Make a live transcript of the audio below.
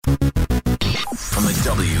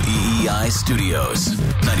WEEI Studios.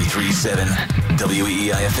 93.7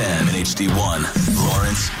 WEEI FM and HD1.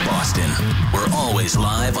 Lawrence, Boston. We're always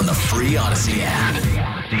live on the free Odyssey app.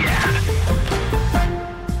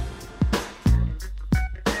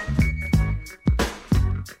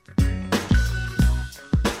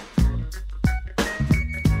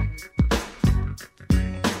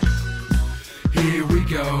 Here we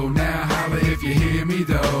go, now holla if you hear me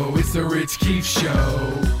though. It's the Rich Keefe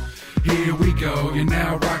Show. Here we go, you're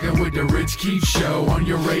now rocking with the Rich Keefe Show on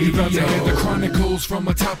your radio. You're about to hear the chronicles from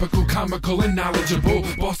a topical, comical, and knowledgeable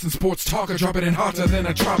Boston sports talker, dropping it hotter than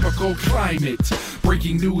a tropical climate.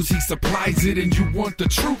 Breaking news, he supplies it, and you want the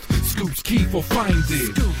truth, Scoops Keefe will find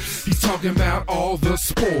it. He's talking about all the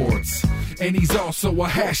sports, and he's also a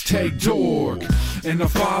hashtag dork, and the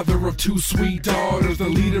father of two sweet daughters, the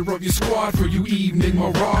leader of your squad for you evening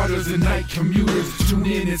marauders and night commuters. Tune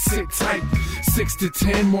in and sit tight, 6 to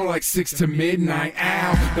 10, more like 6 to midnight.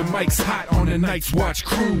 Ow, the mic's hot on the Night's Watch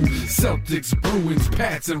crew. Celtics, Bruins,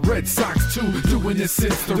 Pats, and Red Sox too. Doing this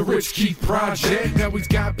since the Rich Keefe Project. Now he's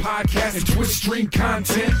got podcasts and Twitch stream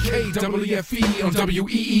content. KWFE on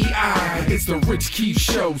WEEI. It's the Rich Keefe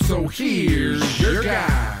Show, so here's your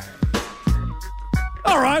guy.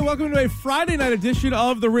 All right, welcome to a Friday night edition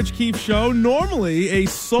of the Rich Keefe Show. Normally a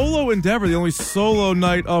solo endeavor, the only solo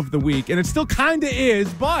night of the week, and it still kind of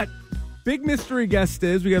is, but big mystery guest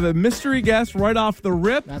is. We have a mystery guest right off the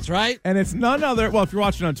rip. That's right. And it's none other, well, if you're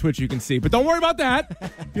watching on Twitch, you can see, but don't worry about that.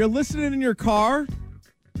 If you're listening in your car,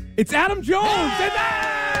 it's Adam Jones. Let's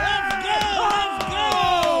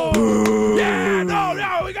go! Yeah,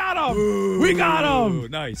 no, we got him. We got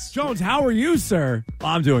him. Nice. Jones, how are you, sir?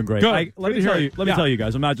 I'm doing great. Good. Let me tell you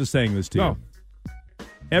guys, I'm not just saying this to you.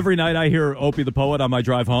 Every night I hear Opie the Poet on my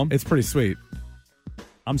drive home. It's pretty sweet.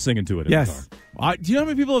 I'm singing to it in Yes. the car. Do you know how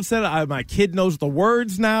many people have said my kid knows the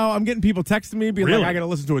words now? I'm getting people texting me being Really? like, I got to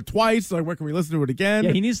listen to it twice. Like, where can we listen to it again?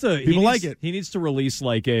 Yeah, he needs to. People like it. He needs to release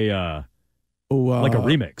like a like a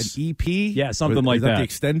remix, an EP. Yeah, something like is that. that. The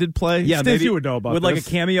extended play. Yeah, Stiz, maybe you would know about with this. like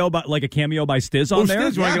a cameo by Stiz on there.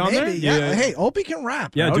 Stiz, you want to get on there? Maybe. Yeah. Hey, Opie can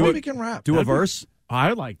rap. Yeah, Opie can rap. Do a verse.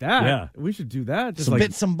 I like that. Yeah. We should do that. Just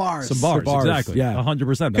Spit some bars. Some bars, exactly. Yeah.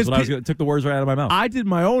 100%. That's what I was going to took the words right out of my mouth. I did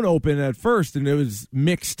my own open at first, and it was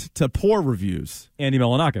mixed to poor reviews. Andy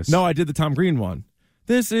Milonakis. No, I did the Tom Green one.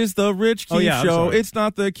 This is the Rich Keefe I'm Show. sorry. It's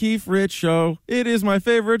not the Keefe Rich Show. It is my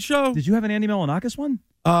favorite show. Did you have an Andy Milonakis one?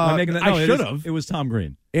 Am I making that? No, I should have. It was Tom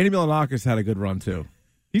Green. Andy Milonakis had a good run, too.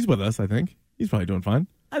 He's with us, I think. He's probably doing fine.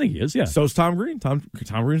 I think he is, yeah. So's Tom Green. Tom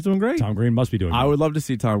Green's doing great. Tom Green must be doing I great. would love to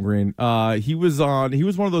see Tom Green. He was one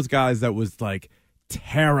of those guys that was like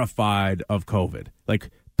terrified of COVID, like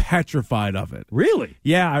petrified of it. Really?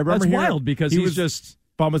 Yeah, I remember. That's wild because he's just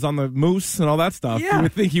bums on the moose and all that stuff. Yeah. You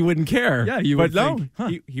would think he wouldn't care. Yeah, you but would no, think,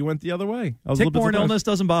 huh. he went the other way. I was a little bit tick-borne surprised. illness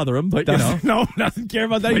doesn't bother him, but you know. No, doesn't care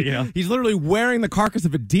about that. But, you know. He's literally wearing the carcass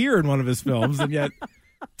of a deer in one of his films, and yet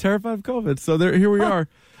terrified of COVID. So here we are.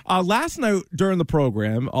 Last night during the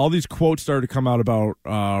program, all these quotes started to come out about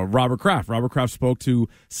Robert Kraft. Robert Kraft spoke to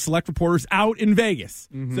select reporters out in Vegas.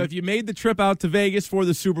 Mm-hmm. So if you made the trip out to Vegas for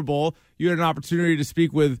the Super Bowl, you had an opportunity to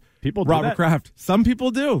speak with Robert Kraft. Some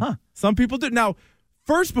people do. Huh. Some people do. Now,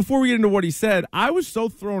 first, before we get into what he said, I was so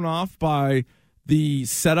thrown off by the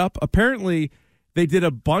setup. Apparently, they did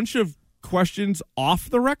a bunch of questions off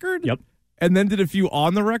the record. Yep. And then did a few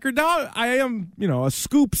on the record. Now, I am, a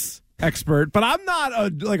scoops expert, but I'm not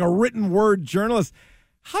a written word journalist.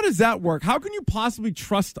 How does that work? How can you possibly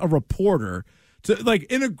trust a reporter to, like,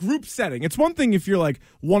 in a group setting? It's one thing if you're like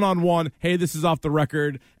one-on-one, hey, this is off the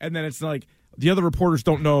record, and then it's like the other reporters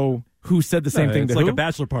don't know who said the same thing to It's like who. a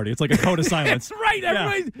bachelor party. It's like a code of silence. That's right.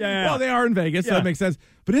 Everybody. Yeah. Well, they are in Vegas, so that makes sense.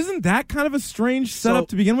 But isn't that kind of a strange setup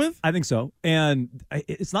to begin with? I think so. And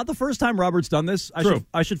it's not the first time Robert's done this. True.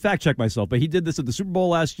 I should fact check myself, but he did this at the Super Bowl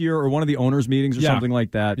last year or one of the owners' meetings or something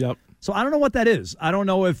like that. Yep. So I don't know what that is. I don't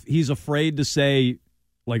know if he's afraid to say,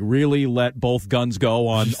 like, really let both guns go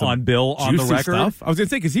on Bill on the record. Stuff. I was going to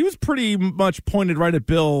say, because he was pretty much pointed right at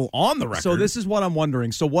Bill on the record. So this is what I'm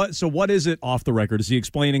wondering. So what is it off the record? Is he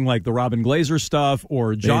explaining like the Robin Glazer stuff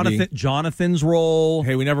or Jonathan's role?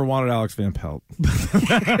 Hey, we never wanted Alex Van Pelt.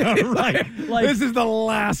 Right. Like, this is the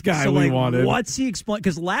last guy we wanted. What's he explaining?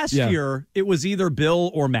 Because last year it was either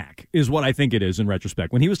Bill or Mac is what I think it is in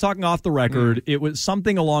retrospect. When he was talking off the record, it was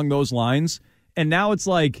something along those lines. And now it's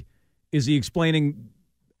like, is he explaining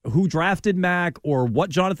who drafted Mac or what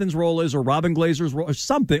Jonathan's role is or Robin Glazer's role or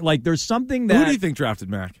something? Like there's something that... Who do you think drafted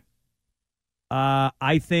Mac?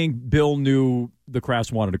 I think Bill knew the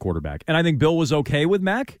Crafts wanted a quarterback. And I think Bill was okay with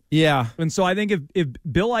Mac. Yeah. And so I think if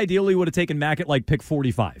Bill ideally would have taken Mac at like pick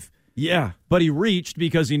 45, Yeah. But he reached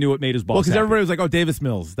because he knew it made his boss because happy. everybody was like, oh, Davis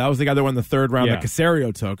Mills. That was the guy that won the third round that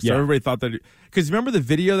Casario took. So everybody thought that. Because remember the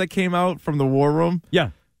video that came out from the War Room?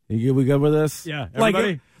 Yeah. We good with this? Yeah.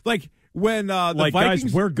 Everybody. Like when the like, Vikings.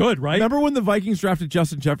 Guys, we're good, right? Remember when the Vikings drafted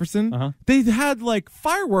Justin Jefferson? Uh-huh. They had like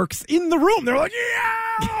fireworks in the room. They were like,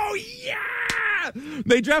 yeah! Oh, yeah!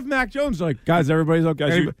 They draft Mac Jones. They're like, guys, everybody's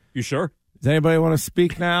okay. Guys, you sure? Does anybody want to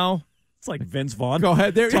speak now? It's like Vince Vaughn. Go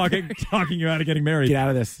ahead. There. talking you out of getting married. Get out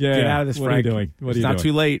of this. Yeah. Get out of this, What Frank. are you doing? What it's are you not doing?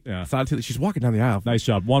 too late. Yeah. It's not too late. She's walking down the aisle. Nice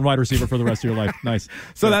job. One wide receiver for the rest of your life. Nice.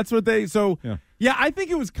 So that's what they. So yeah, I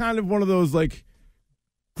think it was kind of one of those like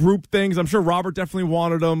group things. I'm sure Robert definitely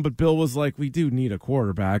wanted him, but Bill was like, we do need a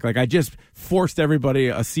quarterback. Like I just forced everybody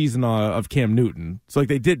a season of Cam Newton, so like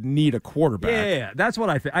they did need a quarterback. Yeah. That's what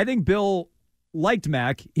I think. I think Bill liked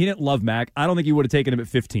Mac. He didn't love Mac. I don't think he would have taken him at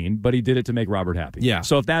 15, but he did it to make Robert happy. Yeah.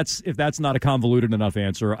 So if that's not a convoluted enough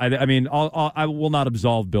answer, I mean, I will not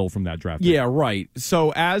absolve Bill from that draft. Yeah, right.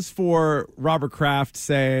 So as for Robert Kraft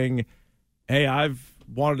saying, hey, I've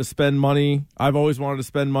wanted to spend money. I've always wanted to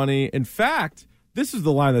spend money. In fact, this is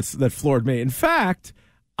the line that floored me. In fact,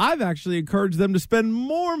 I've actually encouraged them to spend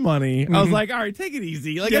more money. I was like, all right, take it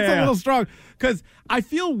easy. Like, that's a little strong. Because I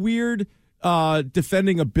feel weird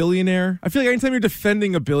defending a billionaire. I feel like anytime you're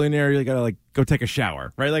defending a billionaire, you gotta like go take a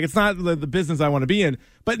shower, right? Like it's not the business I want to be in.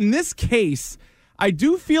 But in this case, I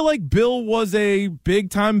do feel like Bill was a big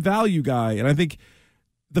time value guy, and I think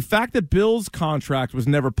the fact that Bill's contract was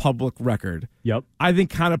never public record, I think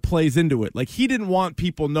kind of plays into it. Like he didn't want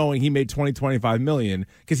people knowing he made 25 million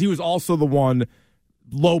because he was also the one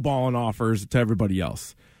lowballing offers to everybody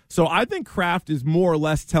else. So I think Kraft is more or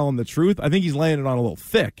less telling the truth. I think he's laying it on a little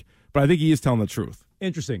thick, but I think he is telling the truth.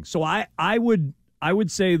 Interesting. So I would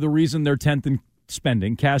say the reason they're 10th in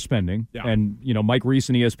spending, cash spending, and Mike Reese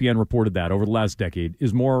and ESPN reported that over the last decade,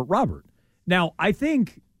 is more Robert. Now, I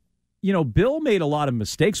think, Bill made a lot of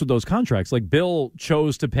mistakes with those contracts. Like Bill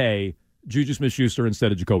chose to pay Juju Smith-Schuster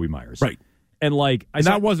instead of Jacoby Myers. Right. And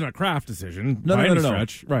that wasn't a Kraft decision. No.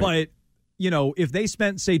 Stretch. Right. But if they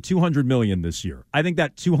spent say $200 million this year, I think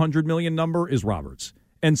that $200 million number is Robert's.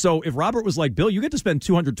 And so if Robert was like, Bill, you get to spend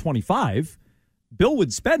 $225, Bill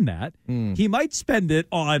would spend that. He might spend it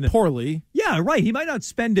on poorly. Yeah, right. He might not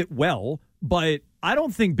spend it well, but I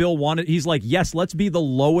don't think Bill wanted. He's like, yes, let's be the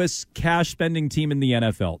lowest cash spending team in the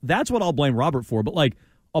NFL. That's what I'll blame Robert for. But like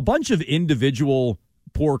a bunch of individual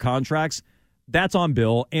poor contracts, that's on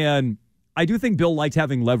Bill. And I do think Bill liked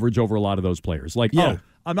having leverage over a lot of those players. Like,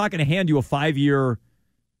 I'm not going to hand you a 5-year,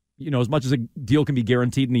 as much as a deal can be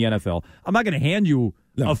guaranteed in the NFL, I'm not going to hand you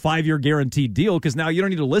a 5-year guaranteed deal because now you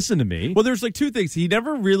don't need to listen to me. Well, there's like two things. He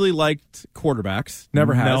never really liked quarterbacks.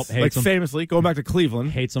 Never has. Nope, hates them. Famously, going back to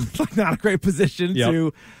Cleveland. Hates them. Not a great position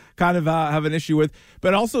to kind of have an issue with.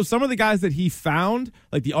 But also some of the guys that he found,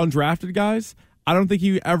 like the undrafted guys, I don't think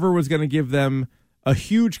he ever was going to give them a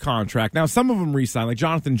huge contract. Now, some of them re-signed. Like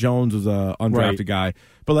Jonathan Jones was a undrafted guy.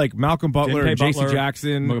 But like Malcolm Butler and J.C.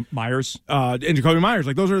 Jackson. Myers. And Jacoby Myers.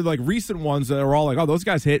 Like those are like recent ones that are all like, oh, those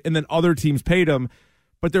guys hit. And then other teams paid them.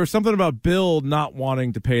 But there was something about Bill not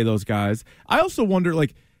wanting to pay those guys. I also wonder,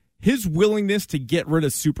 like, his willingness to get rid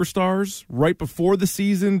of superstars right before the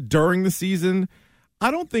season, during the season.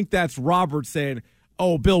 I don't think that's Robert saying,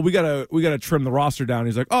 "Oh, Bill, we gotta trim the roster down."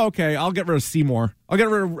 He's like, "Oh, okay, I'll get rid of Seymour. I'll get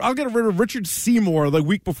rid of Richard Seymour the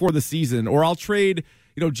week before the season, or I'll trade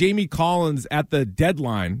Jamie Collins at the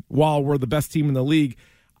deadline while we're the best team in the league."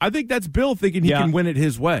 I think that's Bill thinking he can win it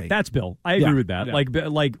his way. That's Bill. I agree with that. Yeah.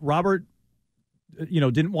 Like Robert.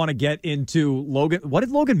 Didn't want to get into Logan. What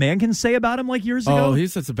did Logan Mankins say about him like years ago? Oh, he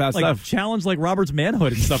said some bad stuff. Challenge like Robert's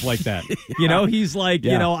manhood and stuff like that. He's like,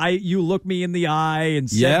 you look me in the eye and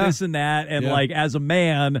said this and that, and like as a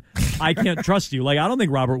man, I can't trust you. Like I don't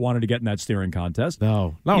think Robert wanted to get in that staring contest.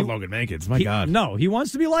 No, not with Logan Mankins. My God, no, he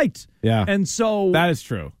wants to be liked. Yeah, and so that is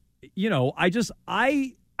true.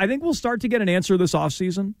 I think we'll start to get an answer this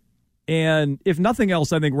offseason, and if nothing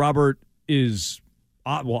else, I think Robert is.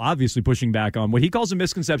 Obviously pushing back on what he calls a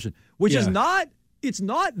misconception, which is not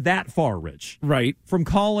that far, Rich. Right. From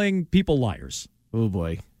calling people liars. Oh,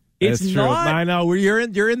 boy. It's That's not. True. I know. You're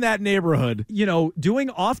in that neighborhood. Doing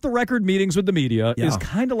off-the-record meetings with the media is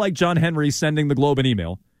kind of like John Henry sending the Globe an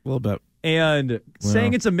email. A little bit. And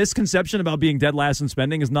saying it's a misconception about being dead last in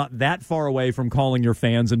spending is not that far away from calling your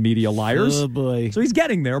fans and media liars. Oh, boy. So he's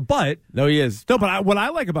getting there, but... No, he is. No, but what I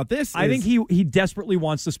like about this I think he desperately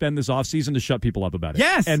wants to spend this offseason to shut people up about it.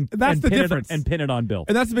 Yes, and that's the difference. And pin it on Bill.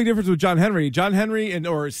 And that's the big difference with John Henry. John Henry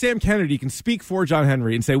or Sam Kennedy can speak for John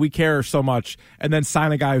Henry and say, we care so much, and then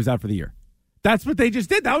sign a guy who's out for the year. That's what they just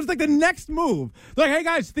did. That was like the next move. Like, hey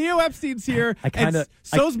guys, Theo Epstein's here.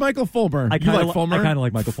 So's Michael Fulmer. You like Fulmer? I kind of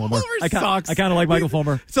like Michael Fulmer. Fulmer sucks. I kind of like Michael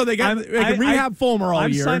Fulmer. So they can rehab Fulmer all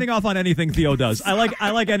year. I'm signing off on anything Theo does. I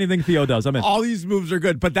like anything Theo does. I'm in. All these moves are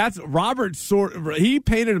good, but that's Robert. He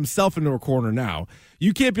painted himself into a corner now.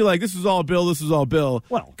 You can't be like, this is all Bill. This is all Bill.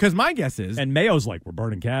 Well, because my guess is, and Mayo's like, we're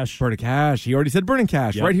burning cash. Burning cash. He already said burning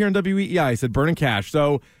cash right here in WEEI. He said burning cash.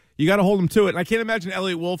 So. You got to hold him to it. And I can't imagine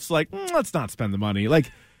Elliot Wolf's like, let's not spend the money.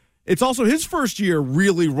 Like, it's also his first year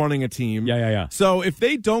really running a team. Yeah. So if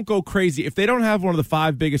they don't go crazy, if they don't have one of the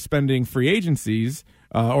 5 biggest spending free agencies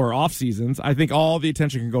or off seasons, I think all the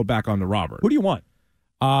attention can go back on to Robert. Who do you want?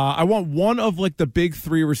 I want one of like the big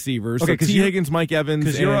 3 receivers. Okay, so T. Higgins, Mike Evans,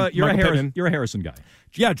 because you're a Harrison guy.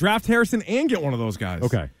 Yeah, draft Harrison and get one of those guys.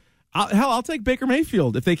 Okay. I'll take Baker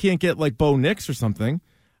Mayfield if they can't get like Bo Nix or something.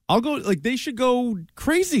 I'll go like they should go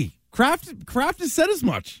crazy. Kraft has said as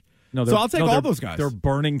much. So I'll take all those guys. They're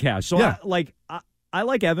burning cash. So yeah. I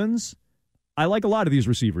like Evans. I like a lot of these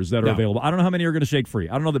receivers that are available. I don't know how many are going to shake free.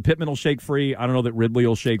 I don't know that Pittman will shake free. I don't know that Ridley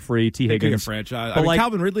will shake free. T. Higgins. Franchise. I mean,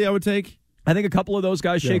 Calvin Ridley I would take. I think a couple of those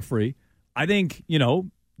guys shake free. I think,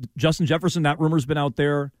 Justin Jefferson, that rumor's been out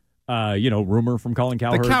there. Rumor from Colin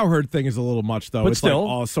Cowherd. The Cowherd thing is a little much, though. But it's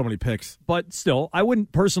still, like, so many picks. But still, I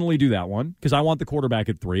wouldn't personally do that one because I want the quarterback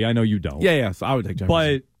at 3. I know you don't. Yeah, so I would take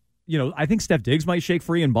Jefferson. But, I think Steph Diggs might shake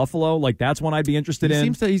free in Buffalo. Like, that's one I'd be interested in.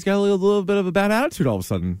 Seems that he's got a little bit of a bad attitude all of a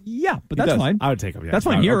sudden. Yeah, but that's fine. I would take him. Yeah. That's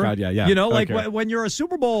fine here. Oh, God, yeah. When you're a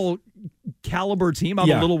Super Bowl caliber team, I'm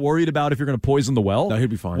a little worried about if you're going to poison the well. No, he'd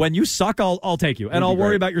be fine. When you suck, I'll take you. And I'll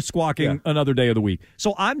worry about your squawking another day of the week.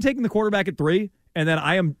 So I'm taking the quarterback at 3. And then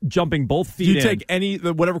I am jumping both feet in. Do you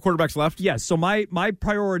take whatever quarterback's left? Yes. So my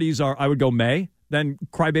priorities are I would go May, then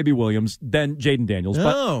Crybaby Williams, then Jaden Daniels.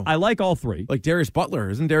 But I like all 3. Like Darius Butler.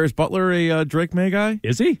 Isn't Darius Butler a Drake May guy?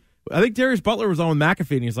 Is he? I think Darius Butler was on with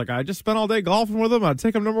McAfee, and he's like, I just spent all day golfing with him. I'd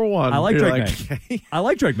take him number 1. I like Drake May. Okay. I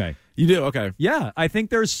like Drake May. You do? Okay. Yeah. I think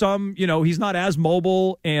there's some, he's not as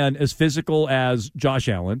mobile and as physical as Josh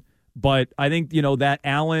Allen. But I think, that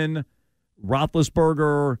Allen,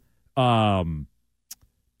 Roethlisberger,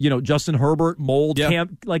 Justin Herbert mold. Yep.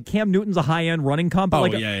 Cam Newton's a high-end running comp,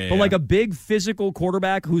 but like a big physical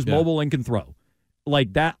quarterback who's mobile and can throw.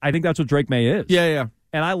 Like that, I think that's what Drake May is. Yeah.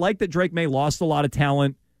 And I like that Drake May lost a lot of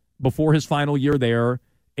talent before his final year there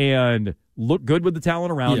and looked good with the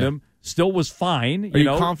talent around him. Still was fine. Are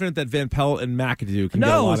you confident that Van Pelt and McAdoo can get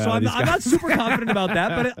a lot out of these guys? I'm not super confident about that,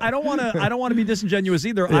 but I don't want to be disingenuous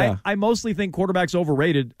either. Yeah. I mostly think quarterback's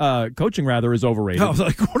overrated. Coaching rather is overrated. Oh,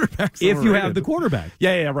 like quarterback's if overrated. you have the quarterback.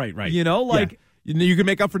 Yeah, right. You can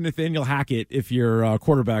make up for Nathaniel Hackett if your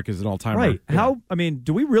quarterback is an all-timer. Right. Yeah.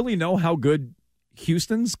 Do we really know how good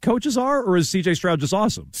Houston's coaches are, or is C.J. Stroud just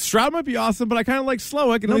awesome? Stroud might be awesome, but I kind of like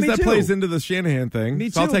Slowick, and at least that plays into the Shanahan thing. Me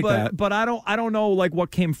too, so I'll take that. But I don't know like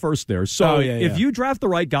what came first there. So if you draft the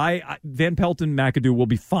right guy, Van Pelt and McAdoo will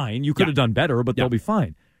be fine. You could have done better, but they'll be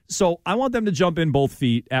fine. So I want them to jump in both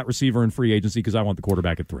feet at receiver and free agency because I want the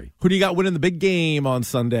quarterback at 3. Who do you got winning the big game on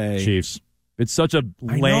Sunday? Chiefs. It's such a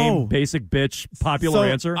lame, basic bitch, popular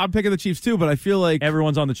answer. I'm picking the Chiefs too, but I feel like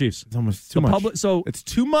everyone's on the Chiefs. It's almost too much. It's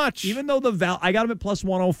too much. Even though I got them at plus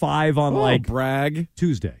 105 on brag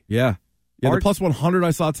Tuesday. Yeah. Yeah, the plus 100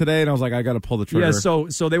 I saw today, and I was like, I got to pull the trigger. Yeah,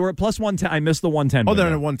 so they were at plus 110. I missed the 110. Oh,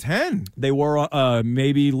 they're at 110. They were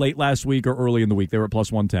maybe late last week or early in the week. They were at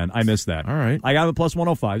plus 110. I missed that. All right. I got them at plus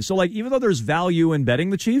 105. So even though there's value in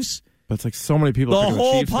betting the Chiefs, but it's like so many people. The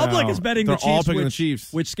whole Chiefs public now. is betting They're the Chiefs. All picking the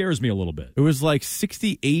Chiefs, which scares me a little bit. It was like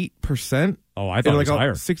 68%. Oh, I thought it was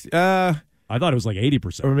higher. 60. I thought it was like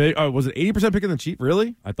 80%. Or maybe, was it 80% picking the Chiefs?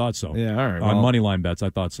 Really? I thought so. Yeah, all right. On money line bets, I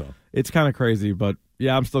thought so. It's kind of crazy, but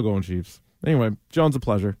yeah, I'm still going Chiefs. Anyway, Jones, a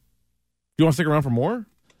pleasure. You want to stick around for more?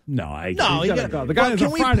 No, you gotta go. The guy is a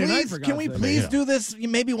Friday night. Can we please do this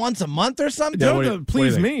maybe once a month or something? Don't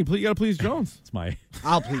please me. You got to please Jones.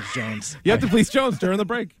 I'll please Jones. You have to please Jones during the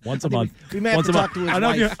break. Once a month. We may have to talk to his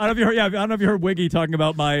wife. I don't know if you heard Wiggy talking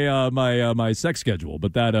about my sex schedule,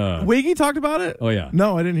 but that Wiggy talked about it. Oh yeah.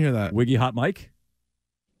 No, I didn't hear that. Wiggy hot mic.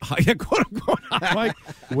 Yeah, quote unquote hot mic.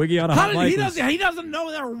 Wiggy on a hot mic. He doesn't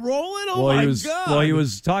know they're rolling. Oh my god. Well, he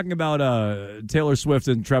was talking about Taylor Swift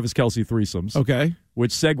and Travis Kelce threesomes. Okay.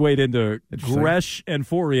 Which segued into Gresh and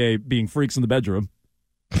Fourier being freaks in the bedroom,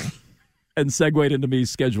 and segued into me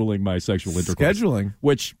scheduling my sexual intercourse. Scheduling,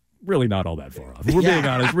 which really not all that far off. If we're being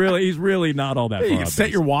honest. He's really not all that Hey, far you off.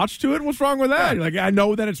 set your watch to it. What's wrong with that? You're like, I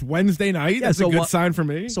know that it's Wednesday night. That's a good sign for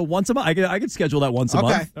me. So once a month, I could schedule that once a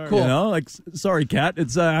month. Okay, cool. You know, like, sorry, Kat,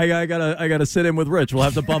 it's I gotta sit in with Rich. We'll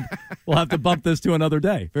have to bump this to another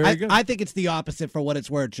day. Very good. I think it's the opposite for what it's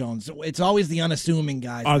worth, Jones. It's always the unassuming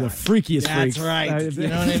guys. Are the freakiest That's freaks. right. You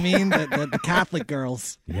know what I mean? The Catholic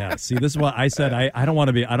girls. Yeah. See, this is what I said. I don't want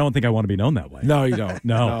to be. I don't think I want to be known that way. No, you don't.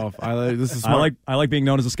 No. This is smart. I like being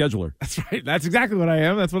known as a scheduler. That's right. That's exactly what I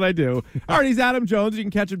am. That's what I do. All right, he's Adam Jones. You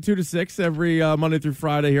can catch him 2 to 6 every Monday through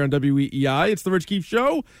Friday here on WEEI. It's the Rich Keefe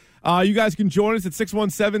Show. You guys can join us at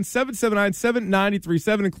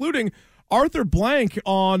 617-779-7937, including Arthur Blank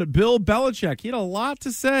on Bill Belichick. He had a lot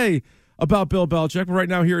to say about Bill Belichick, but right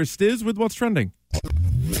now here is Stiz with What's Trending.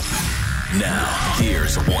 Now,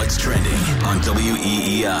 here's what's trending on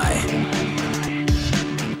WEEI.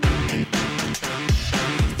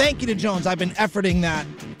 Thank you to Jones. I've been efforting that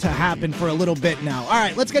to happen for a little bit now. All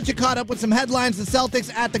right, let's get you caught up with some headlines. The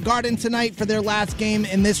Celtics at the Garden tonight for their last game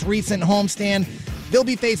in this recent homestand. They'll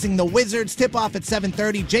be facing the Wizards. Tip-off at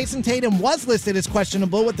 7:30. Jason Tatum was listed as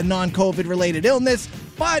questionable with the non-COVID related illness,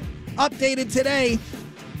 but updated today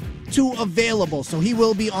to available, so he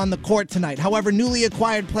will be on the court tonight. However, newly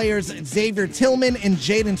acquired players Xavier Tillman and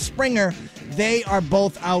Jaden Springer, they are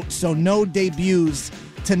both out, so no debuts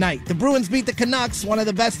tonight. The Bruins beat the Canucks, one of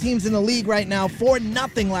the best teams in the league right now,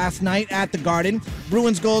 4-0 last night at the Garden.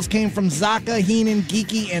 Bruins goals came from Zaka, Heenan,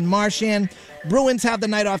 Geeky, and Marchand. Bruins have the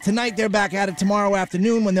night off tonight. They're back at it tomorrow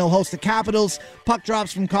afternoon when they'll host the Capitals. Puck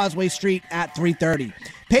drops from Causeway Street at 3:30.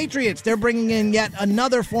 Patriots, they're bringing in yet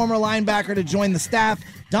another former linebacker to join the staff,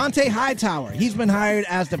 Dante Hightower. He's been hired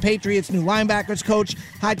as the Patriots' new linebackers coach.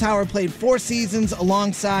 Hightower played 4 seasons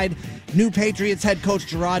alongside new Patriots head coach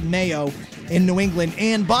Gerard Mayo in New England.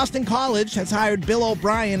 And Boston College has hired Bill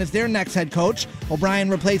O'Brien as their next head coach. O'Brien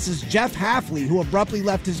replaces Jeff Hafley, who abruptly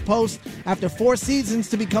left his post after 4 seasons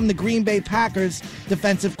to become the Green Bay Packers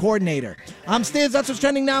defensive coordinator. I'm Stiz. That's what's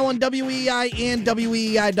trending now on WEEI and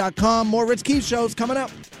WEEI.com. More Rich Keefe shows coming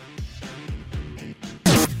up.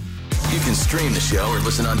 You can stream the show or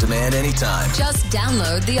listen on demand anytime. Just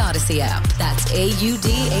download the Odyssey app. That's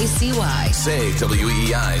AUDACY. Save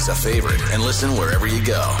WEEI as a favorite and listen wherever you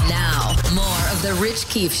go. Now, more of The Rich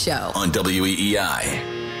Keefe Show on WEEI.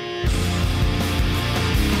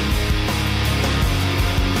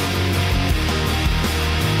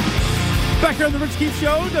 Back here on the Rich Keefe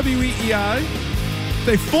Show, WEEI. It's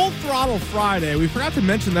a Full Throttle Friday. We forgot to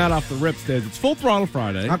mention that off the rip, Stiz. It's Full Throttle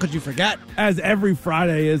Friday. How could you forget? As every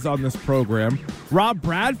Friday is on this program. Rob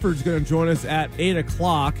Bradford's going to join us at 8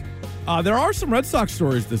 o'clock. There are some Red Sox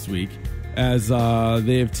stories this week as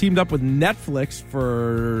they have teamed up with Netflix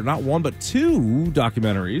for not 1 but 2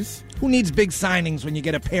 documentaries. Who needs big signings when you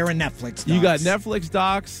get a pair of Netflix docs? You got Netflix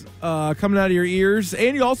docs coming out of your ears.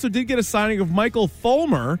 And you also did get a signing of Michael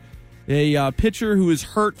Fulmer, a pitcher who is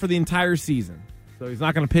hurt for the entire season. So he's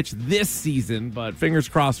not going to pitch this season, but fingers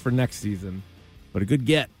crossed for next season. But a good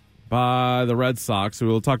get by the Red Sox. So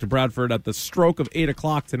we'll talk to Bradford at the stroke of 8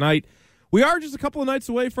 o'clock tonight. We are just a couple of nights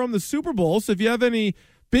away from the Super Bowl, so if you have any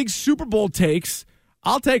big Super Bowl takes,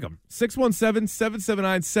 I'll take them.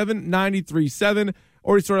 617-779-7937.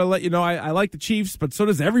 Or sort of let you know, I like the Chiefs, but so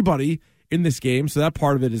does everybody in this game, so that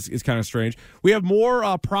part of it is kind of strange. We have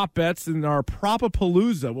more prop bets in our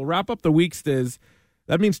Propapalooza. We'll wrap up the week, Stiz.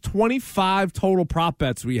 That means 25 total prop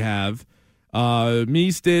bets we have. Me,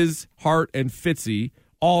 Stiz, Hart, and Fitzy,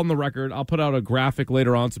 all on the record. I'll put out a graphic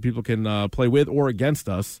later on so people can play with or against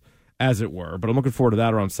us, as it were. But I'm looking forward to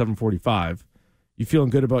that around 7:45. You feeling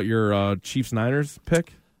good about your Chiefs-Niners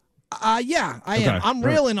pick? Yeah, I am. I'm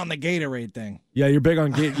reeling on the Gatorade thing. Yeah, you're big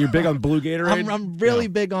on blue Gatorade. I'm really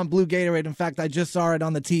big on blue Gatorade. In fact, I just saw it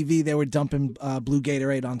on the TV. They were dumping blue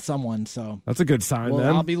Gatorade on someone. So that's a good sign.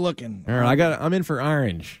 Then I'll be looking. All right, I'm in for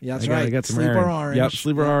orange. Yeah, that's right. I got some Sleeper orange. Yep,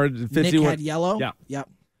 sleeper orange. Nick had yellow. Yeah, yep.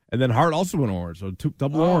 And then Hart also went orange, so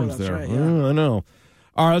double orange that's there. Right, yeah. I know.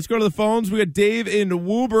 All right, let's go to the phones. We got Dave in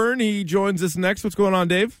Woburn. He joins us next. What's going on,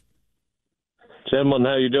 Dave? Gentlemen,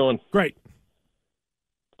 how you doing? Great.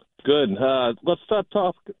 Good. Let's stop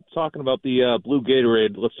talking about the blue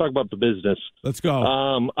Gatorade. Let's talk about the business. Let's go.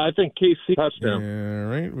 I think KC touchdown. Yeah,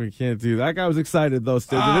 right. We can't do that. That guy was excited, though,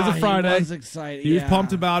 Stiz. It is a Friday. He was excited. He was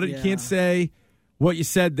pumped about it. You can't say what you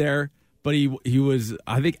said there, but he was,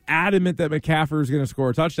 I think, adamant that McCaffrey was going to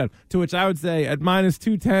score a touchdown, to which I would say at minus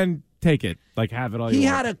 210, take it. Like, have it all He you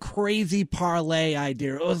had want. a crazy parlay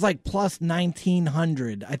idea. It was like plus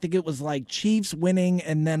 1,900. I think it was like Chiefs winning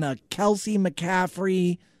and then a Kelsey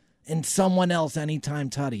McCaffrey and someone else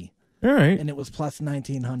anytime tutty. All right. And it was plus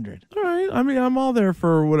 1,900. All right. I mean, I'm all there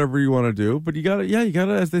for whatever you want to do, but you got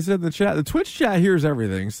to, as they said in the chat, the Twitch chat hears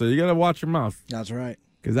everything, so you got to watch your mouth. That's right.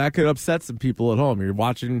 Because that could upset some people at home. You're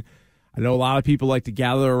watching, I know a lot of people like to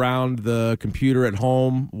gather around the computer at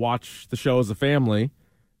home, watch the show as a family,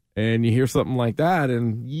 and you hear something like that,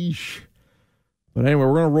 and yeesh. But anyway,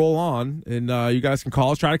 we're going to roll on, and you guys can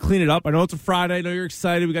call us. Try to clean it up. I know it's a Friday. I know you're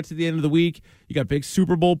excited. We got to the end of the week. You got big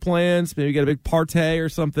Super Bowl plans. Maybe you got a big party or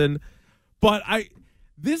something. But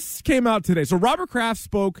this came out today. So Robert Kraft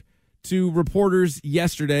spoke to reporters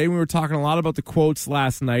yesterday. We were talking a lot about the quotes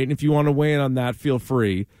last night, and if you want to weigh in on that, feel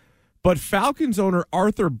free. But Falcons owner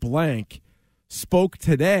Arthur Blank spoke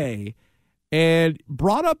today and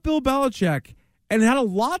brought up Bill Belichick and had a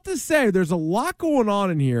lot to say. There's a lot going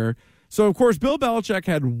on in here. So, of course, Bill Belichick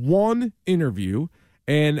had one interview,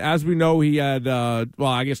 and as we know, he had,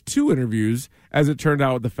 two interviews, as it turned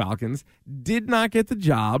out with the Falcons. Did not get the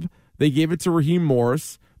job. They gave it to Raheem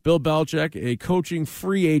Morris. Bill Belichick, a coaching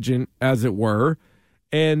free agent, as it were,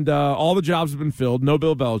 and all the jobs have been filled. No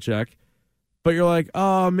Bill Belichick. But you're like,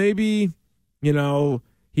 maybe,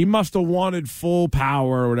 he must have wanted full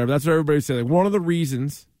power or whatever. That's what everybody's saying. Like, one of the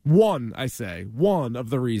reasons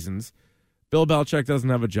Bill Belichick doesn't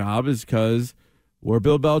have a job is because where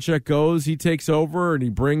Bill Belichick goes, he takes over and he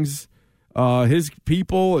brings his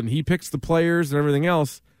people and he picks the players and everything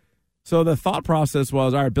else. So the thought process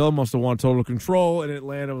was, all right, Bill must have wanted total control, and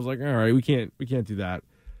Atlanta was like, all right, we can't do that.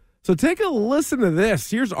 So take a listen to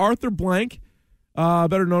this. Here's Arthur Blank,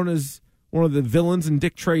 better known as one of the villains in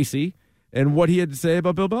Dick Tracy, and what he had to say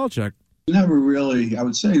about Bill Belichick. Never really, I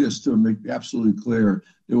would say this to make absolutely clear,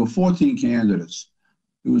 there were 14 candidates.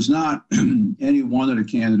 It was not any one of the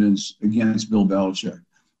candidates against Bill Belichick.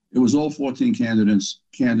 It was all 14 candidates,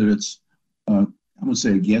 I wouldn't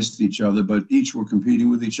say against each other, but each were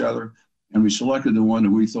competing with each other. And we selected the one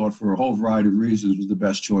that we thought, for a whole variety of reasons, was the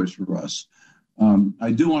best choice for us.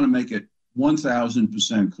 I do want to make it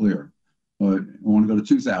 1,000% clear. I want to go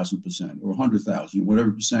to 2,000% or 100,000,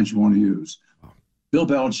 whatever percent you want to use. Bill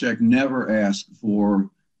Belichick never asked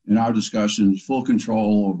for, in our discussions, full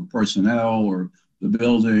control over personnel or the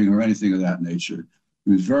building or anything of that nature.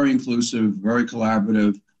 He was very inclusive, very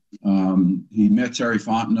collaborative. He met Terry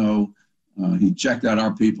Fontenot. He checked out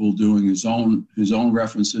our people doing his own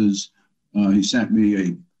references. He sent me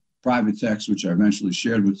a private text, which I eventually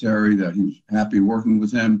shared with Terry, that he was happy working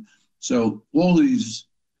with him. So all these,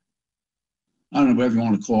 I don't know, whatever you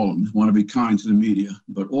want to call them, want to be kind to the media,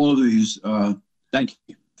 but all of these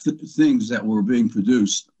things that were being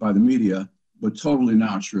produced by the media were totally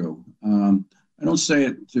not true. I don't say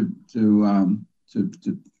it to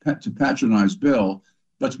patronize Bill,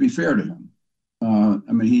 but to be fair to him.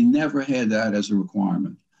 He never had that as a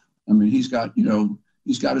requirement. He's got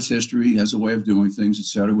his history, he has a way of doing things, et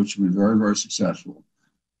cetera, which have been very, very successful.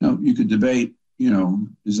 Now, you could debate,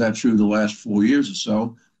 is that true the last 4 years or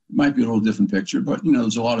so? It might be a little different picture, but,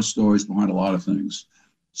 there's a lot of stories behind a lot of things.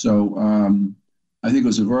 So I think it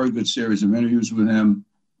was a very good series of interviews with him.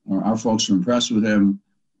 Our folks were impressed with him.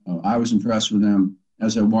 I was impressed with him,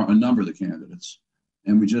 as were a number of the candidates.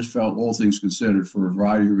 And we just felt, all things considered, for a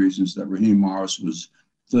variety of reasons, that Raheem Morris was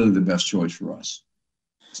clearly the best choice for us.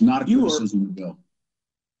 It's not a criticism of Bill.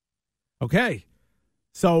 Okay.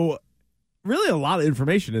 So really a lot of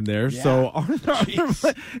information in there. Yeah. So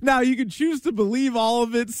now you can choose to believe all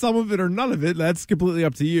of it, some of it, or none of it. That's completely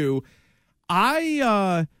up to you.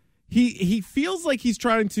 He feels like he's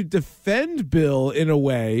trying to defend Bill in a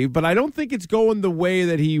way, but I don't think it's going the way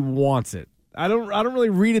that he wants it. I don't really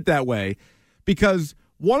read it that way, because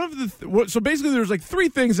one of the so basically there's like three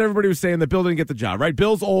things everybody was saying that Bill didn't get the job, right?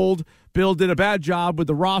 Bill's old. Bill did a bad job with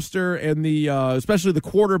the roster and the especially the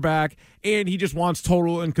quarterback, and he just wants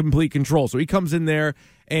total and complete control. So he comes in there,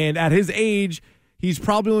 and at his age, he's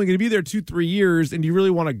probably only going to be there 2-3 years, and you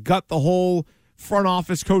really want to gut the whole front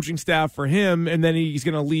office coaching staff for him, and then he's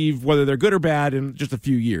going to leave, whether they're good or bad, in just a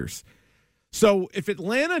few years. So if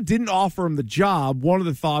Atlanta didn't offer him the job, one of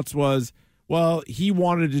the thoughts was, well, he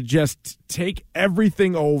wanted to just take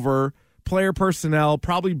everything over, player personnel,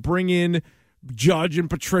 probably bring in Judge and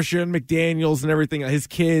Patricia and McDaniels and everything, his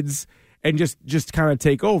kids, and just kind of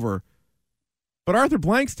take over. But Arthur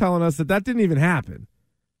Blank's telling us that didn't even happen.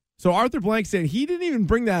 So Arthur Blank saying he didn't even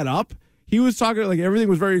bring that up. He was talking like everything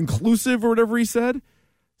was very inclusive or whatever he said.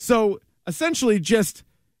 So essentially just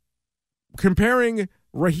comparing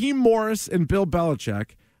Raheem Morris and Bill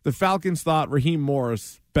Belichick, the Falcons thought Raheem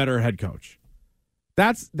Morris better head coach.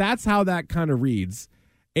 That's how that kind of reads.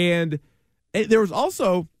 And there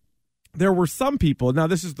were some people, now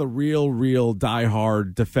this is the real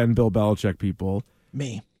diehard defend Bill Belichick people.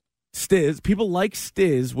 Me. people like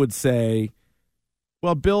Stiz would say,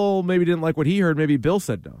 well, Bill maybe didn't like what he heard. Maybe Bill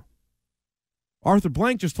said no. Arthur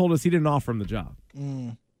Blank just told us he didn't offer him the job.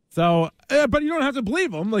 So, but you don't have to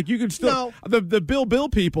believe him. Like, you could still, the Bill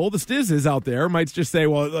people, the Stizzes out there might just say,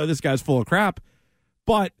 well, this guy's full of crap.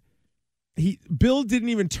 But Bill didn't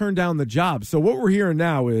even turn down the job. So what we're hearing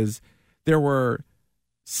now is there were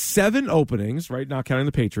 7 openings, right? Not counting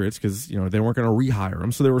the Patriots because, they weren't going to rehire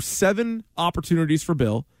him. So there were 7 opportunities for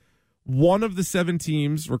Bill. One of the 7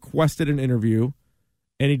 teams requested an interview,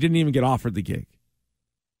 and he didn't even get offered the gig.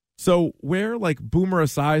 So where, Boomer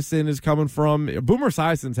Esiason is coming from, Boomer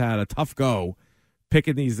Esiason's had a tough go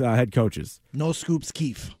picking these head coaches. No scoops,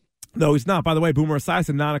 Keefe. No, he's not. By the way, Boomer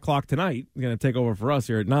Esiason, 9 o'clock tonight, going to take over for us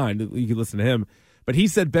here at 9. You can listen to him. But he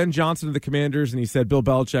said Ben Johnson to the Commanders, and he said Bill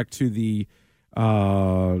Belichick to the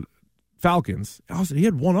Falcons. Also, he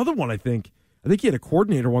had one other one, I think. I think he had a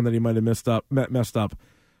coordinator one that he might have messed up.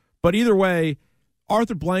 But either way,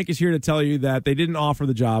 Arthur Blank is here to tell you that they didn't offer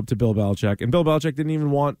the job to Bill Belichick, and Bill Belichick didn't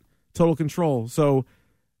even want total control. So,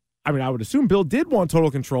 I would assume Bill did want total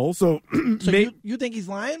control. So you think he's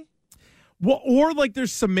lying? Well, or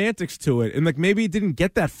there's semantics to it, and maybe it didn't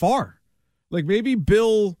get that far. Maybe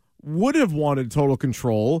Bill would have wanted total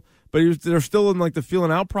control, but they're still in the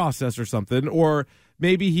feeling out process or something. Or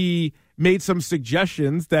maybe he made some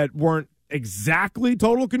suggestions that weren't exactly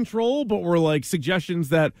total control, but were suggestions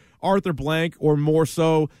that Arthur Blank, or more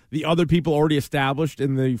so the other people already established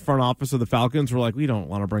in the front office of the Falcons, were we don't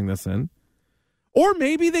want to bring this in. Or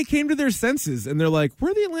maybe they came to their senses and they're like,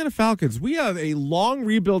 we're the Atlanta Falcons. We have a long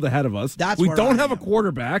rebuild ahead of us. We don't have a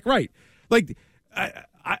quarterback. Right.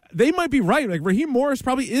 They might be right. Raheem Morris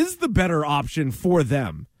probably is the better option for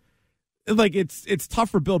them. It's tough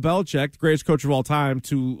for Bill Belichick, the greatest coach of all time,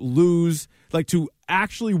 to lose, to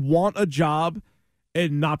actually want a job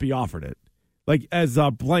and not be offered it. As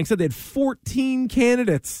Blank said, they had 14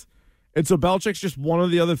 candidates. And so Belichick's just one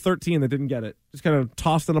of the other 13 that didn't get it. Just kind of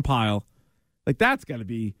tossed in a pile. That's got to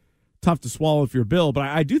be tough to swallow if you're Bill. But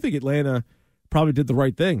I do think Atlanta probably did the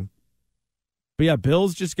right thing. But yeah,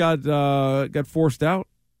 Bills just got forced out.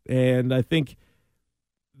 And I think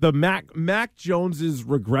the Mac Jones's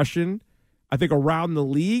regression, I think around the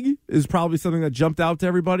league, is probably something that jumped out to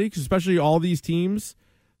everybody, because especially all these teams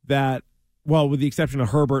that, well, with the exception of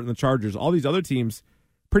Herbert and the Chargers, all these other teams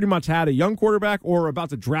pretty much had a young quarterback or are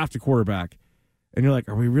about to draft a quarterback. And you're like,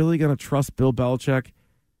 are we really going to trust Bill Belichick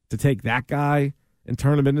to take that guy and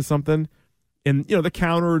turn him into something? And, the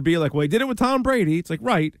counter would be well, he did it with Tom Brady. It's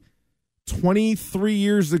right, 23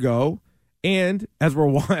 years ago, and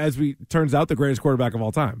turns out, the greatest quarterback of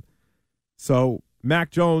all time. So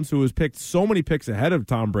Mac Jones, who was picked so many picks ahead of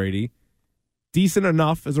Tom Brady, decent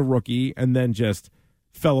enough as a rookie, and then just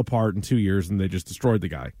fell apart in 2 years, and they just destroyed the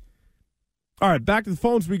guy. All right, back to the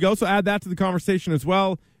phones we go. So add that to the conversation as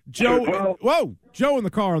well. Joe, Joe in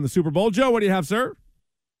the car on the Super Bowl. Joe, what do you have, sir?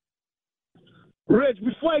 Rich,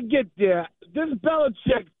 before I get there, this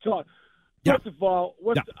Belichick talk. First of all,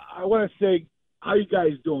 I want to say, how you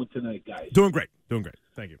guys doing tonight, guys? Doing great.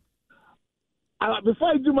 Thank you. Before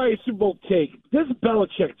I do my Super Bowl take, this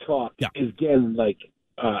Belichick talk is getting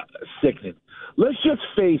sickening. Let's just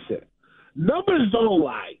face it. Numbers don't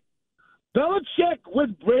lie. Belichick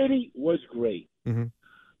with Brady was great. Mm-hmm.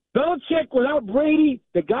 Belichick without Brady,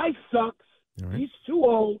 the guy sucks. Right. He's too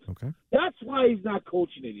old. Okay. That's why he's not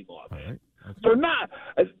coaching anymore, man. Right. Okay. So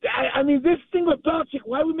this thing with Belichick,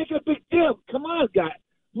 why are we making a big deal? Come on, guy.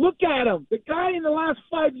 Look at him. The guy in the last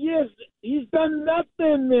 5 years, he's done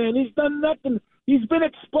nothing, man. He's done nothing. He's been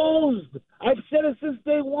exposed. I've said it since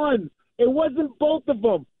day one. It wasn't both of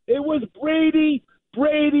them. It was Brady.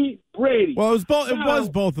 Well, it was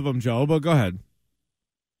both of them, Joe, but go ahead.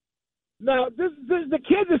 Now, this the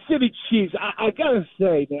Kansas City Chiefs, I got to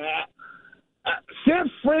say, man, San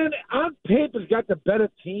Fran, on paper's got the better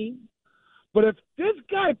team. But if this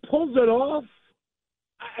guy pulls it off,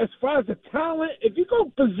 as far as the talent, if you go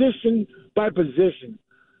position by position,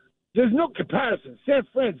 there's no comparison. San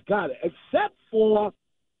Fran's got it, except for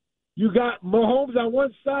you got Mahomes on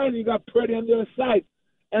one side and you got Purdy on the other side.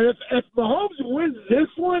 And if Mahomes wins this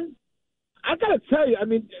one, I got to tell you,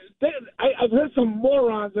 I've heard some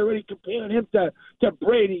morons already comparing him to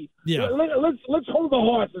Brady. Yeah. Let's hold the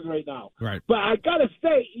horses right now. Right. But I got to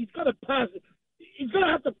say, he's going to pass. He's going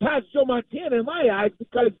to have to pass Joe Montana in my eyes,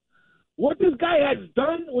 because what this guy has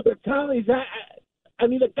done with the talent he's at,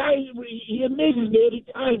 the guy, he amazes me every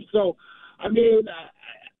time. So,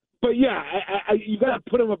 but yeah, you got to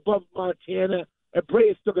put him above Montana. And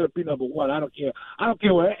Brady's still going to be number one. I don't care. I don't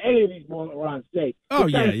care what any of these morons say. Oh,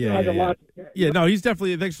 yeah. No, he's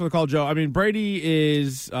definitely – thanks for the call, Joe. I mean, Brady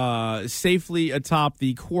is safely atop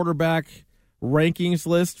the quarterback rankings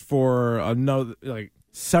list for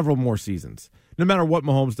several more seasons. No matter what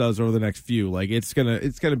Mahomes does over the next few. Like, it's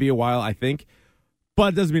gonna be a while, I think.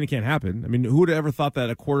 But it doesn't mean it can't happen. I mean, who would have ever thought that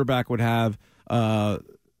a quarterback would have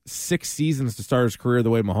 6 seasons to start his career the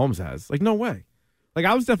way Mahomes has? Like, no way. Like,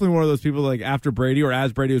 I was definitely one of those people, like, after Brady or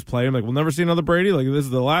as Brady was playing, like, we'll never see another Brady. Like, this is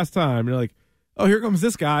the last time. And you're like, oh, here comes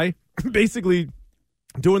this guy basically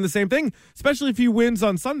doing the same thing, especially if he wins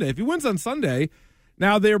on Sunday. If he wins on Sunday,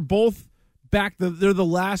 now they're both back. They're the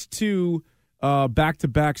last two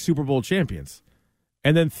back-to-back Super Bowl champions.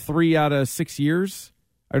 And then 3 out of 6 years.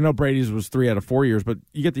 I know Brady's was 3 out of 4 years, but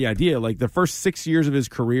you get the idea. Like, the first 6 years of his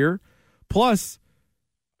career, plus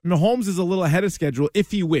Mahomes is a little ahead of schedule if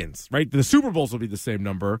he wins, right? The Super Bowls will be the same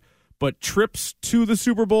number, but trips to the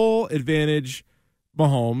Super Bowl, advantage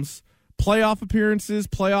Mahomes. Playoff appearances,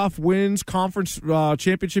 playoff wins, conference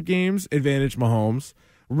championship games, advantage Mahomes.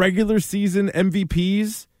 Regular season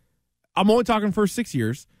MVPs, I'm only talking first 6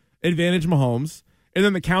 years, advantage Mahomes. And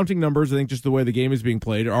then the counting numbers, I think just the way the game is being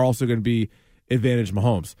played, are also going to be advantage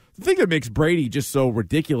Mahomes. The thing that makes Brady just so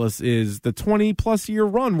ridiculous is the 20-plus year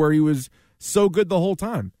run where he was so good the whole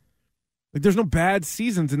time. Like, there's no bad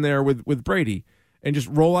seasons in there with Brady. And just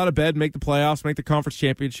roll out of bed, make the playoffs, make the conference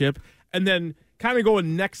championship, and then kind of go a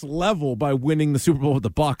next level by winning the Super Bowl with the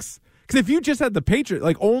Bucs. Because if you just had the Patriots,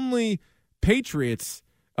 like only Patriots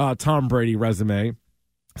Tom Brady resume,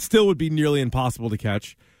 still would be nearly impossible to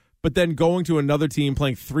catch. But then going to another team,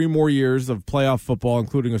 playing 3 more years of playoff football,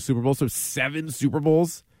 including a Super Bowl, so 7 Super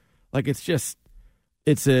Bowls, like it's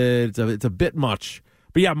a bit much.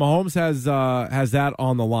 But yeah, Mahomes has that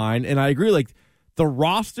on the line, and I agree. Like, the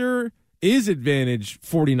roster is advantage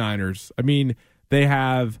 49ers. I mean, they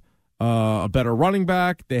have a better running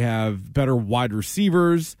back, they have better wide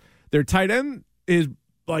receivers. Their tight end is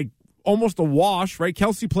like almost a wash, right?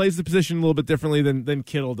 Kelsey plays the position a little bit differently than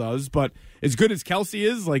Kittle does, but as good as Kelsey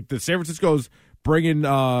is, like, the San Francisco's bringing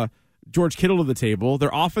George Kittle to the table. Their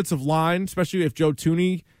offensive line, especially if Joe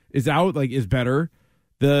Thuney is out, like, is better.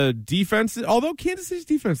 The defense, although Kansas City's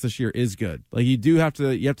defense this year is good, like, you have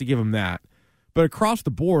to give them that. But across the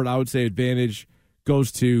board, I would say advantage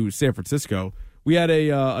goes to San Francisco. We had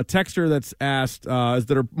a texter that's asked, is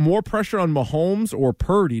there more pressure on Mahomes or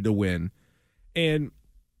Purdy to win? And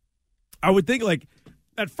I would think, like,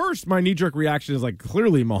 at first, my knee-jerk reaction is, like,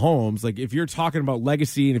 clearly Mahomes. Like, if you're talking about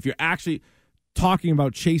legacy and if you're actually talking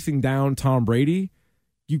about chasing down Tom Brady,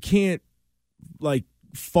 you can't, like,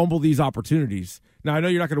 fumble these opportunities. Now, I know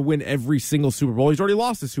you're not going to win every single Super Bowl. He's already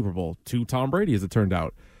lost the Super Bowl to Tom Brady, as it turned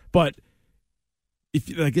out. But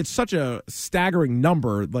if, like, it's such a staggering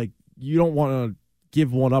number, like, you don't want to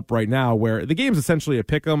give one up right now, where the game's essentially a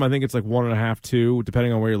pick 'em. I think it's like 1.5, 2,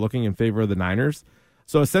 depending on where you're looking, in favor of the Niners.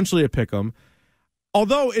 So essentially a pick 'em.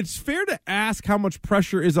 Although it's fair to ask how much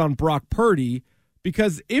pressure is on Brock Purdy,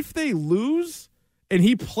 because if they lose and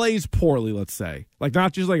he plays poorly, let's say, like,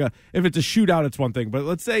 not just like if it's a shootout, it's one thing, but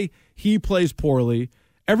let's say he plays poorly.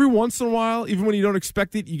 Every once in a while, even when you don't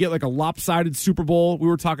expect it, you get like a lopsided Super Bowl. We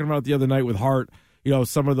were talking about it the other night with Hart,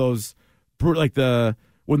 some of those, like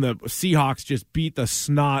when the Seahawks just beat the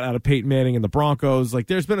snot out of Peyton Manning and the Broncos. Like,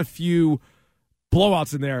 there's been a few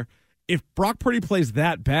blowouts in there. If Brock Purdy plays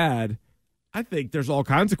that bad, I think there's all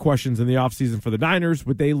kinds of questions in the offseason for the Niners.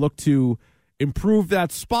 Would they look to improve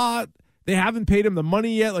that spot? They haven't paid him the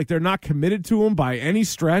money yet. Like, they're not committed to him by any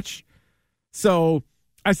stretch. So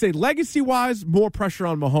I say legacy-wise, more pressure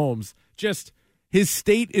on Mahomes. Just his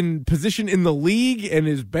state and position in the league and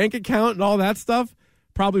his bank account and all that stuff,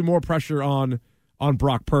 probably more pressure on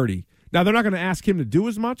Brock Purdy. Now, they're not going to ask him to do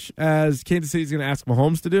as much as Kansas City's going to ask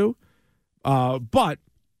Mahomes to do, but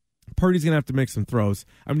Purdy's going to have to make some throws.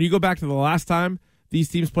 I mean, you go back to the last time these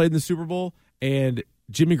teams played in the Super Bowl and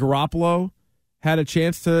Jimmy Garoppolo had a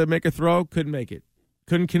chance to make a throw, couldn't make it,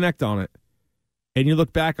 couldn't connect on it. And you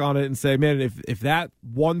look back on it and say, man, if that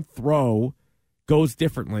one throw goes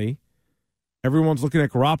differently, everyone's looking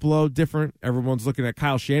at Garoppolo different. Everyone's looking at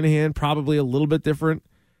Kyle Shanahan probably a little bit different.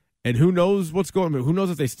 And who knows what's going on? Who knows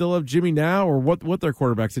if they still have Jimmy now or what their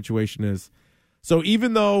quarterback situation is. So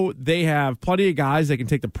even though they have plenty of guys that can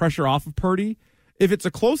take the pressure off of Purdy, if it's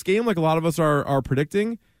a close game like a lot of us are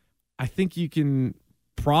predicting, I think you can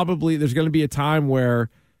probably – there's going to be a time where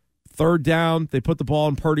third down, they put the ball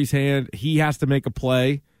in Purdy's hand, he has to make a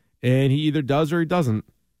play, and he either does or he doesn't.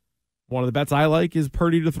 One of the bets I like is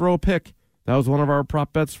Purdy to throw a pick. That was one of our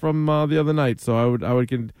prop bets from the other night. So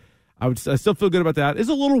I still feel good about that. It's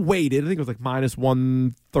a little weighted. I think it was like minus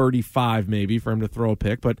 135 maybe for him to throw a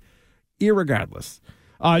pick, but irregardless.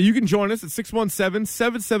 You can join us at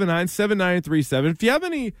 617-779-7937. If you have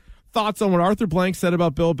any thoughts on what Arthur Blank said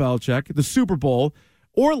about Bill Belichick, the Super Bowl,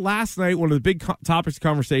 or last night, one of the big topics of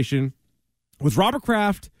conversation was Robert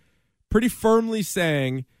Kraft pretty firmly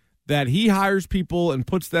saying that he hires people and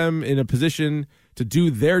puts them in a position to do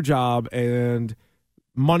their job, and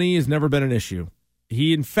money has never been an issue.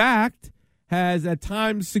 He, in fact, has at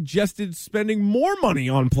times suggested spending more money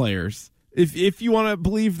on players, if you want to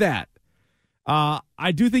believe that.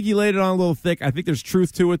 I do think he laid it on a little thick. I think there's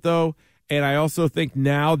truth to it, though. And I also think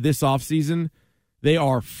now, this offseason, they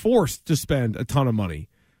are forced to spend a ton of money.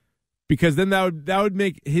 Because then that would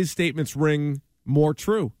make his statements ring more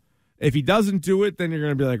true. If he doesn't do it, then you're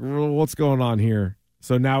going to be like, well, what's going on here?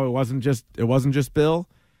 So now it wasn't just Bill.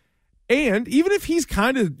 And even if he's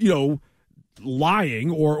kind of,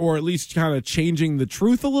 lying or at least kind of changing the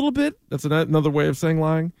truth a little bit, that's another way of saying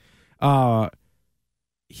lying,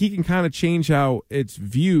 he can kind of change how it's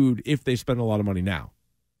viewed if they spend a lot of money now.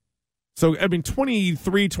 So,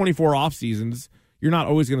 23, 24 off seasons, you're not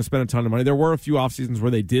always going to spend a ton of money. There were a few off seasons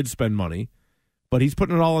where they did spend money, but he's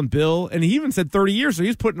putting it all on Bill. And he even said 30 years, so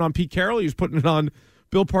he's putting it on Pete Carroll. He's putting it on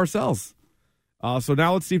Bill Parcells. So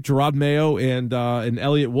now let's see if Gerard Mayo and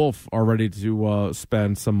Elliot Wolf are ready to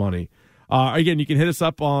spend some money. Again, you can hit us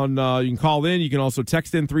up on, you can call in. You can also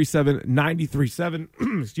text in 37937.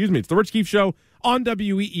 Excuse me. It's the Rich Keefe Show on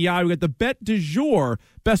WEEI. We got the Bet De Jour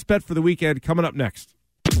best bet for the weekend coming up next.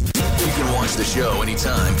 You can watch the show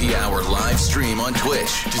anytime via our live stream on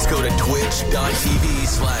Twitch. Just go to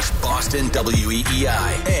twitch.tv/Boston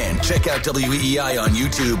WEEI and check out WEEI on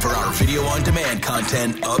YouTube for our video on demand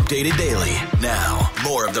content updated daily. Now,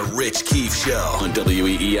 more of the Rich Keefe Show on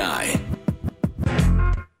WEEI.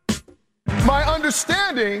 My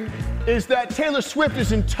understanding is that Taylor Swift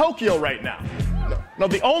is in Tokyo right now. No,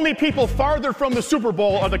 the only people farther from the Super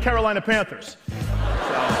Bowl are the Carolina Panthers.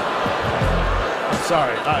 I'm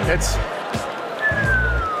sorry.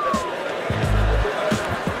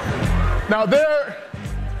 Now, there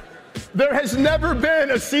has never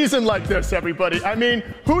been a season like this, everybody.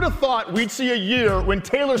 Who'd have thought we'd see a year when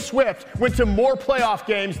Taylor Swift went to more playoff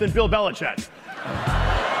games than Bill Belichick?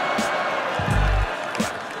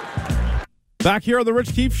 Back here on the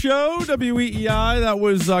Rich Keefe Show, WEEI. That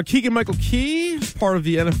was Keegan-Michael Key, part of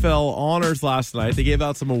the NFL honors last night. They gave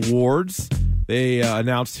out some awards. They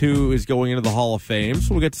announced who is going into the Hall of Fame,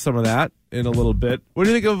 so we'll get to some of that in a little bit. What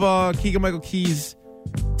do you think of Keegan-Michael Key's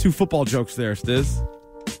two football jokes there, Stiz?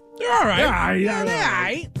 They're all right. Yeah, they're all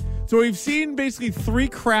right. So we've seen basically three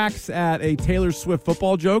cracks at a Taylor Swift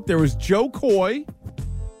football joke. There was Joe Coy.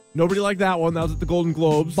 Nobody liked that one. That was at the Golden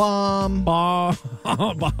Globes. Bombs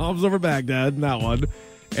over Baghdad, that one.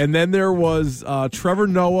 And then there was Trevor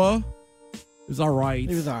Noah. It was all right.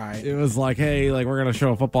 It was all right. It was like, hey, we're going to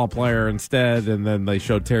show a football player instead, and then they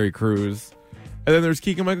showed Terry Crews. And then there's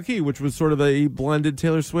Keegan-Michael Key, which was sort of a blended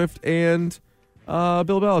Taylor Swift and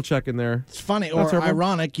Bill Belichick in there. It's funny or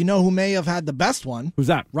ironic. You know who may have had the best one? Who's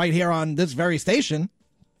that? Right here on this very station.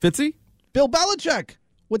 Fitzy? Bill Belichick.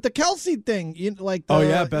 With the Kelsey thing,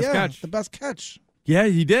 best catch. The best catch. Yeah,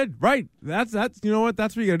 he did. Right. That's you know what?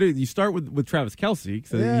 That's what you got to do. You start with Travis Kelsey.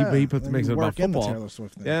 So he makes it about football. The Taylor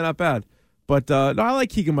Swift thing. Yeah, not bad. But no, I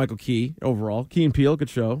like Keegan-Michael Key overall. Key and Peele, good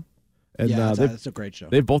show. And it's a great show.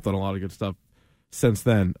 They've both done a lot of good stuff since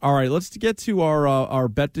then. All right, let's get to our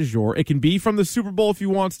Bet Du Jour. It can be from the Super Bowl if you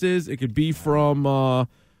want, Stiz. It could be from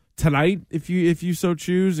tonight if you so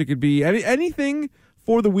choose. It could be anything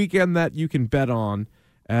for the weekend that you can bet on.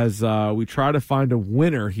 As we try to find a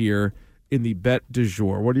winner here in the Bet Du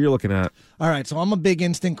Jour. What are you looking at? All right, so I'm a big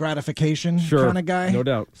instant gratification kind of guy. No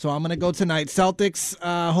doubt. So I'm going to go tonight. Celtics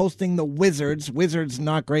hosting the Wizards. Wizards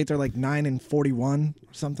not great. They're like 9-41 or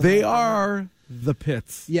something. They are the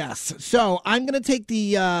Pits. Yes. So I'm going to take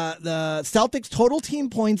the Celtics total team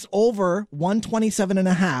points over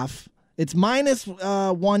 127.5. It's minus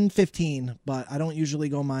 115, but I don't usually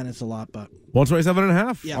go minus a lot. But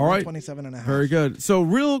 127.5. Yeah, all right. 127.5. Very good. So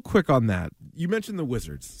real quick on that, you mentioned the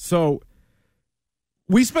Wizards. So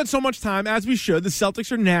we spent so much time, as we should. The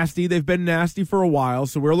Celtics are nasty. They've been nasty for a while,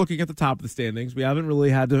 so we're looking at the top of the standings. We haven't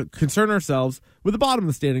really had to concern ourselves with the bottom of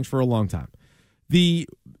the standings for a long time. The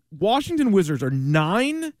Washington Wizards are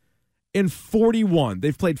 9-41.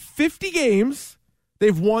 They've played 50 games.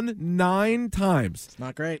 They've won 9 times. It's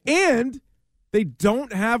not great. And they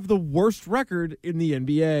don't have the worst record in the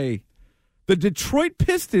NBA. The Detroit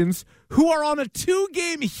Pistons, who are on a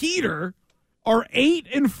 2-game heater, are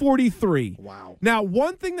 8-43. Wow. Now,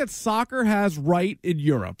 one thing that soccer has right in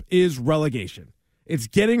Europe is relegation. It's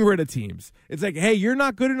getting rid of teams. It's like, hey, you're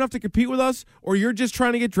not good enough to compete with us, or you're just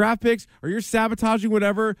trying to get draft picks, or you're sabotaging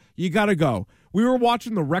whatever. You got to go. We were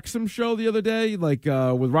watching the Wrexham show the other day, like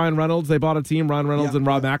with Ryan Reynolds. They bought a team, Ryan Reynolds and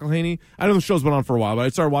Rob McElhaney. I know the show's been on for a while, but I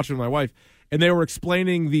started watching with my wife. And they were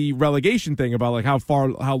explaining the relegation thing about like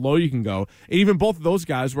how low you can go. And even both of those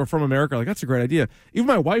guys were from America. Like, that's a great idea. Even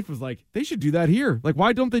my wife was like, they should do that here. Like,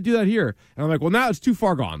 why don't they do that here? And I'm like, well, now it's too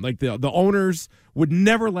far gone. Like, the owners would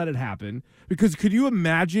never let it happen. Because could you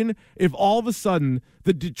imagine if all of a sudden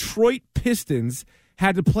the Detroit Pistons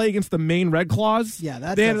had to play against the Maine Red Claws? Yeah,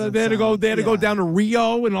 that they had to go down to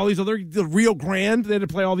Rio and all these other the Rio Grande. They had to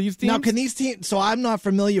play all these teams. Now, can these teams? So I'm not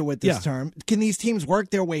familiar with this term. Can these teams work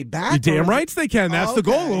their way back? You're damn right they can. That's the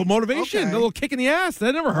goal. A little motivation, a little kick in the ass.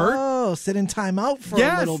 That never hurt. Oh, sit in timeout for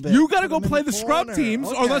a little bit. You got to go play the scrub teams,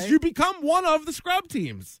 unless you become one of the scrub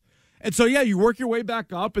teams. And so, you work your way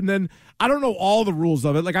back up, and then I don't know all the rules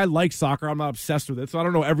of it. Like, I like soccer. I'm not obsessed with it, so I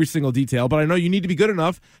don't know every single detail, but I know you need to be good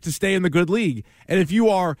enough to stay in the good league. And if you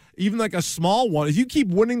are even like a small one, if you keep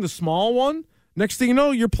winning the small one, next thing you know,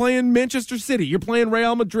 you're playing Manchester City, you're playing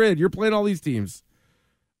Real Madrid, you're playing all these teams.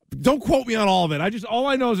 Don't quote me on all of it. All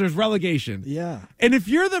I know is there's relegation. Yeah. And if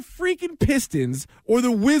you're the freaking Pistons or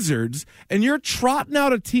the Wizards, and you're trotting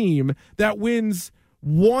out a team that wins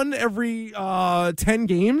one every 10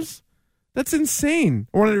 games, that's insane.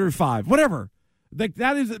 Or 1 every 5, whatever. Like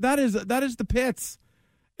that is the pits.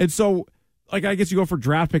 And so, like, I guess you go for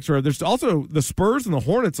draft picks, or there's also the Spurs and the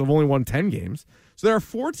Hornets have only won 10 games. So there are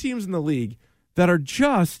 4 teams in the league that are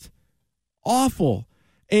just awful.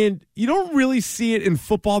 And you don't really see it in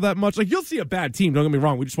football that much. Like, you'll see a bad team. Don't get me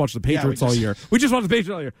wrong. We just watch the Patriots all year. We just watch the Patriots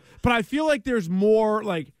all year. But I feel like there's more,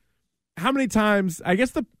 like, how many times, I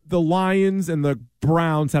guess the Lions and the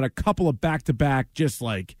Browns had a couple of back-to-back just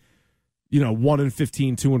like,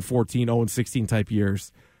 1-15, 2-14, 0-16 type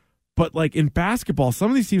years. But like in basketball, some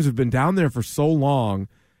of these teams have been down there for so long.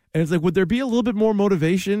 And it's like, would there be a little bit more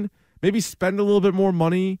motivation? Maybe spend a little bit more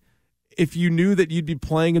money if you knew that you'd be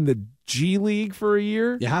playing in the G League for a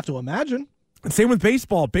year? You have to imagine. And same with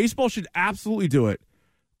baseball. Baseball should absolutely do it.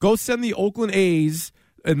 Go send the Oakland A's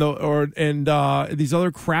and these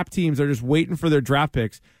other crap teams that are just waiting for their draft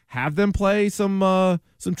picks. Have them play some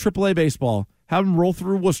AAA baseball. Have them roll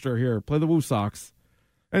through Worcester here. Play the Woo Sox.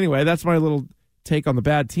 Anyway, that's my little take on the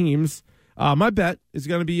bad teams. My bet is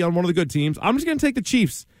going to be on one of the good teams. I'm just going to take the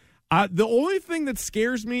Chiefs. The only thing that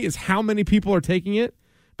scares me is how many people are taking it.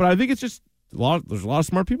 But I think it's just there's a lot of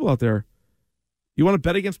smart people out there. You want to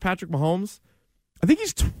bet against Patrick Mahomes? I think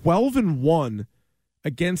he's 12-1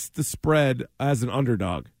 against the spread as an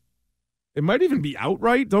underdog. It might even be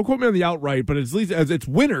outright. Don't quote me on the outright, but at least as it's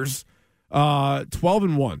winners,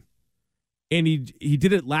 12-1. And he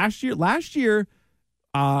did it last year. Last year,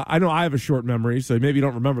 I know I have a short memory, so maybe you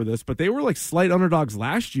don't remember this, but they were like slight underdogs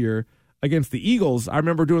last year against the Eagles. I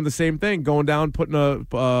remember doing the same thing, going down, putting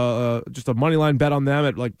just a money line bet on them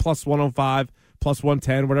at like plus 105, plus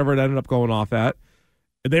 110, whatever it ended up going off at.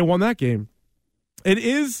 And they won that game. It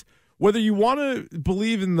is, whether you want to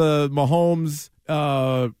believe in the Mahomes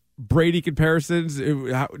Brady comparisons,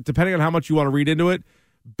 depending on how much you want to read into it,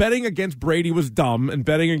 betting against Brady was dumb, and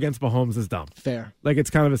betting against Mahomes is dumb. Fair. Like,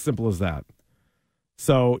 it's kind of as simple as that.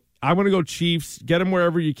 So I'm going to go Chiefs. Get them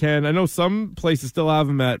wherever you can. I know some places still have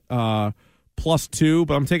them at +2,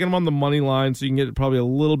 but I'm taking them on the money line, so you can get probably a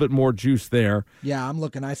little bit more juice there. Yeah, I'm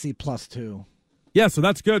looking. I see +2. Yeah, so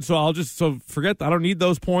that's good. So forget that. I don't need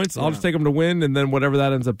those points. I'll just take them to win, and then whatever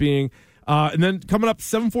that ends up being. And then coming up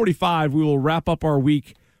 7:45, we will wrap up our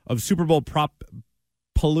week of Super Bowl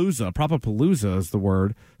Propapalooza. Propapalooza is the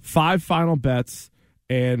word. 5 final bets,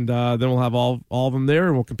 and then we'll have all of them there,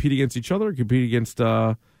 and we'll compete against each other, compete against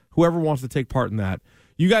whoever wants to take part in that.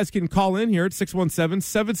 You guys can call in here at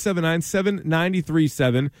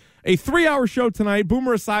 617-779-7937. A 3-hour show tonight.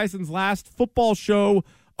 Boomer Esiason's last football show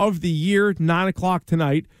of the year, 9 o'clock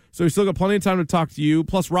tonight. So we still got plenty of time to talk to you.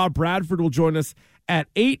 Plus, Rob Bradford will join us at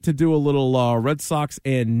 8 to do a little Red Sox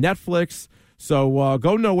and Netflix. So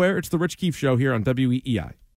go nowhere. It's the Rich Keefe Show here on WEEI.